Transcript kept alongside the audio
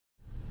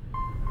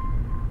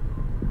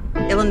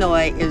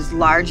Illinois is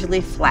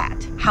largely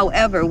flat.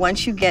 However,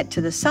 once you get to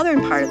the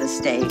southern part of the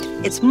state,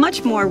 it's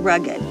much more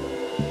rugged.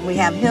 We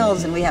have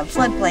hills and we have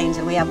floodplains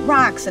and we have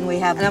rocks and we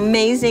have an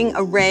amazing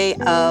array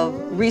of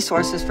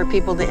resources for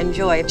people to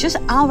enjoy. Just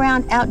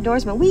all-around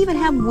outdoorsmen. We even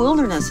have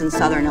wilderness in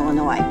southern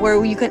Illinois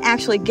where you can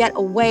actually get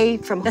away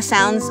from the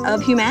sounds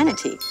of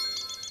humanity.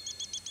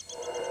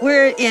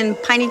 We're in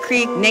Piney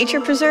Creek Nature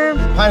Preserve.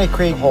 Piney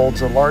Creek holds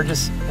the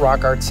largest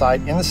rock art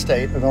site in the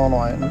state of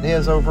Illinois, and it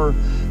has over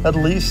at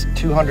least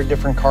 200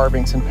 different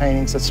carvings and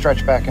paintings that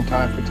stretch back in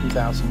time for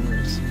 2,000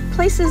 years.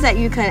 Places that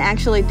you can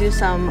actually do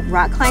some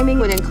rock climbing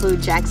would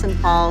include Jackson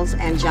Falls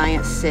and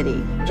Giant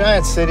City.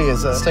 Giant City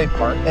is a state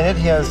park, and it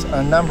has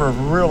a number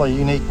of really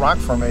unique rock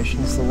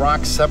formations. The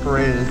rock's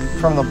separated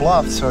from the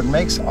bluff, so it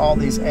makes all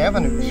these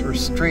avenues or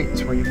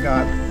streets where you've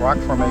got rock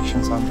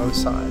formations on both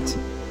sides.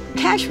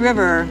 Cache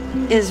River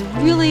is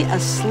really a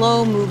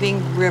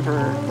slow-moving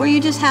river where you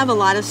just have a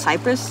lot of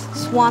cypress,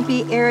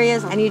 swampy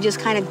areas, and you just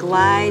kind of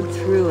glide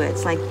through it.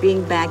 It's like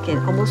being back in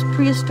almost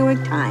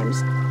prehistoric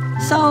times.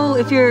 So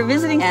if you're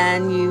visiting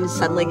and you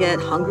suddenly get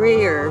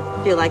hungry or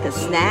feel like a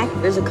snack,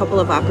 there's a couple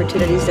of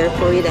opportunities there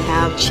for you to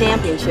have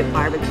championship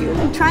barbecue.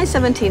 Try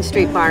 17th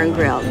Street Bar and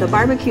Grill. The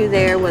barbecue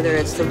there, whether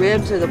it's the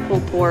ribs or the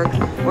pulled pork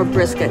or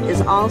brisket,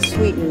 is all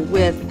sweetened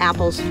with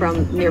apples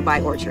from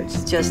nearby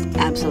orchards. Just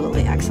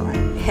absolutely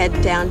excellent. Head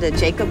down to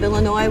Jacob,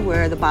 Illinois,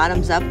 where the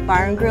Bottoms Up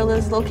Bar and Grill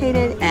is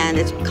located, and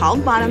it's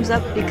called Bottoms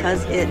Up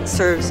because it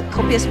serves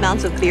copious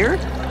amounts of beer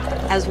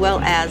as well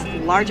as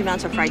large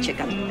amounts of fried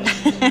chicken.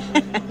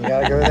 You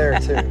gotta go there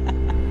too.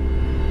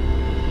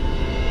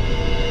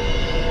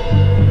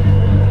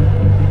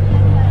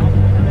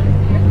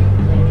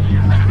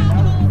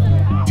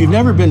 If you've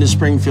never been to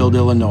Springfield,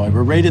 Illinois,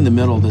 we're right in the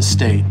middle of the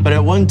state. But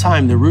at one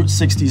time, the Route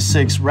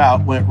 66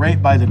 route went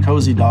right by the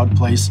Cozy Dog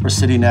place we're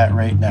sitting at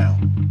right now.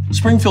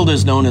 Springfield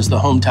is known as the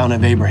hometown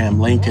of Abraham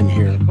Lincoln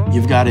here.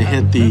 You've got to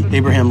hit the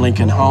Abraham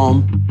Lincoln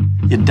home.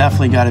 You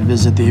definitely got to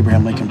visit the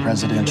Abraham Lincoln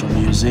Presidential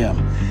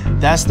Museum.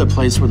 That's the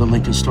place where the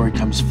Lincoln story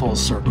comes full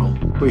circle.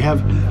 We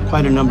have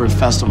quite a number of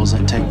festivals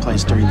that take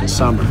place during the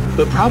summer,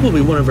 but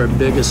probably one of our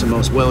biggest and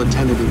most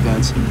well-attended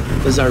events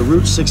is our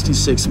Route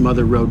 66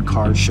 Mother Road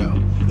Car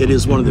Show. It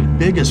is one of the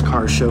biggest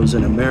car shows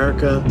in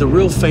America. The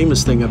real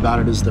famous thing about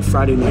it is the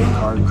Friday night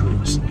car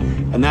cruise.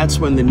 And that's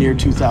when the near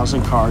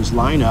 2,000 cars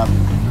line up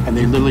and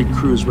they literally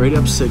cruise right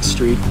up 6th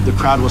Street. The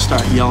crowd will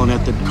start yelling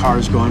at the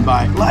cars going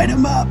by, "Light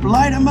them up,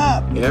 light them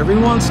up." Every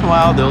once in a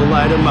while, they'll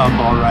light them up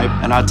all right,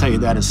 and I'll tell you,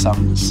 that is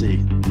something to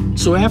see.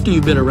 So after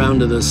you've been around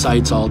to the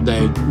sites all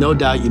day, no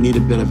doubt you need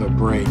a bit of a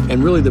break.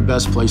 And really the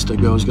best place to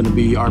go is going to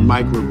be our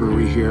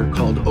microbrewery here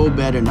called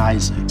Obed and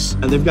Isaac's.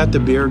 And they've got the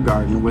beer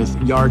garden with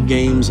yard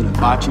games and a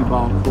bocce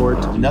ball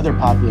court. Another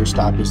popular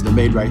stop is the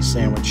Made Right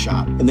Sandwich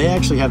Shop. And they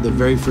actually have the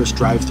very first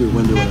drive-through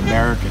window in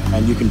America.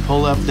 And you can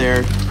pull up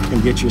there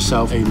and get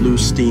yourself a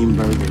loose steam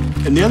burger.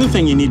 And the other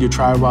thing you need to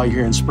try while you're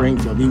here in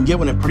Springfield, you can get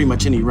one at pretty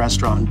much any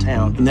restaurant in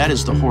town, and that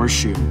is the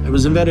horseshoe. It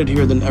was invented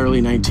here in the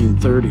early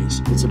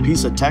 1930s. It's a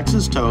piece of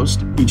Texas toast.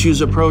 You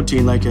choose a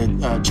protein like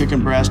a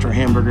chicken breast or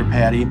hamburger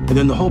patty, and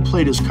then the whole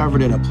plate is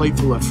covered in a plate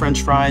full of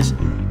French fries,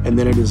 and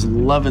then it is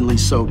lovingly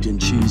soaked in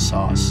cheese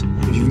sauce.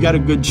 If you've got a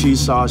good cheese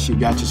sauce, you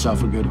got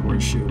yourself a good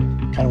horseshoe.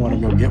 Kind of want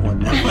to go get one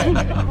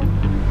now.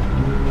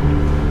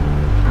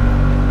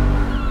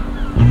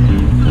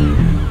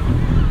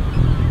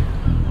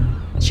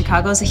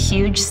 Chicago's a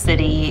huge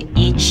city.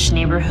 Each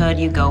neighborhood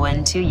you go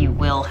into, you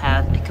will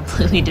have a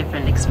completely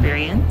different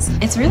experience.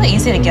 It's really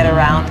easy to get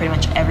around pretty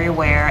much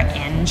everywhere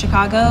in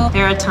Chicago.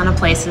 There are a ton of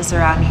places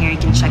around here. You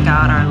can check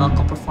out our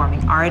local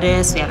performing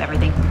artists. We have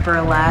everything from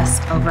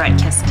burlesque over at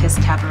Kiss Kiss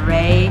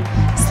Cabaret,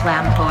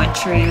 slam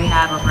poetry we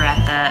have over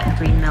at the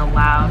Green Mill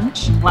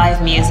Lounge.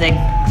 Live music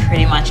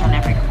pretty much on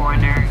every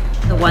corner.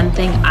 The one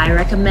thing I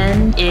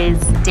recommend is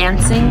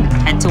dancing.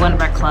 Head to one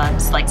of our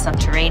clubs like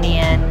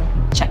Subterranean.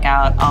 Check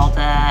out all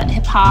the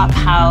hip-hop,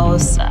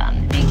 house,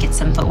 maybe get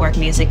some footwork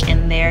music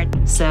in there.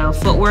 So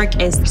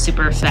footwork is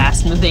super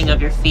fast moving of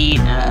your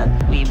feet.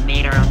 We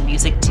made our own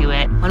music to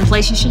it. One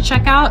place you should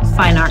check out,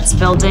 Fine Arts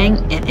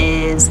Building. It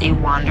is a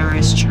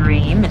wanderer's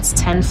dream. It's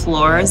 10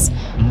 floors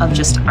of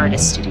just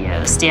artist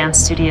studios, dance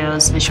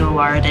studios, visual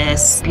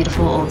artists,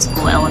 beautiful old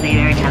school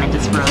elevator. It kind of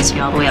just throws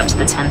you all the way up to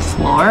the 10th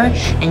floor.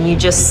 And you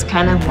just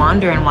kind of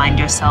wander and wind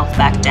yourself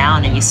back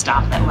down and you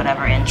stop at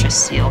whatever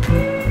interests you.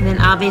 And then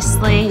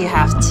obviously you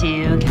have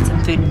to get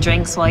some food and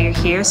drinks while you're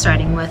here,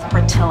 starting with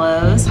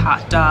Portillo's,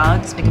 hot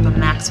dogs, pick up a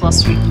Maxwell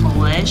Street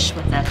Polish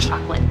with a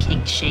chocolate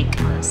cake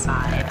shake on the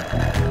side.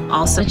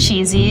 Also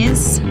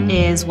Cheesy's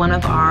is one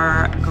of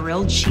our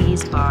grilled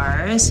cheese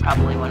bars,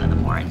 probably one of the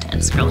more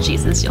intense grilled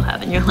cheeses you'll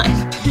have in your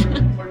life.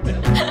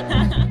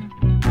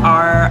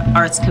 Our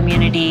arts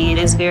community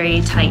is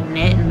very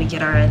tight-knit and we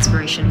get our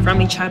inspiration from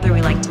each other.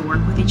 We like to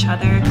work with each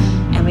other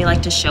and we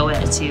like to show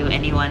it to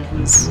anyone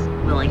who's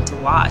willing to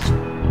watch.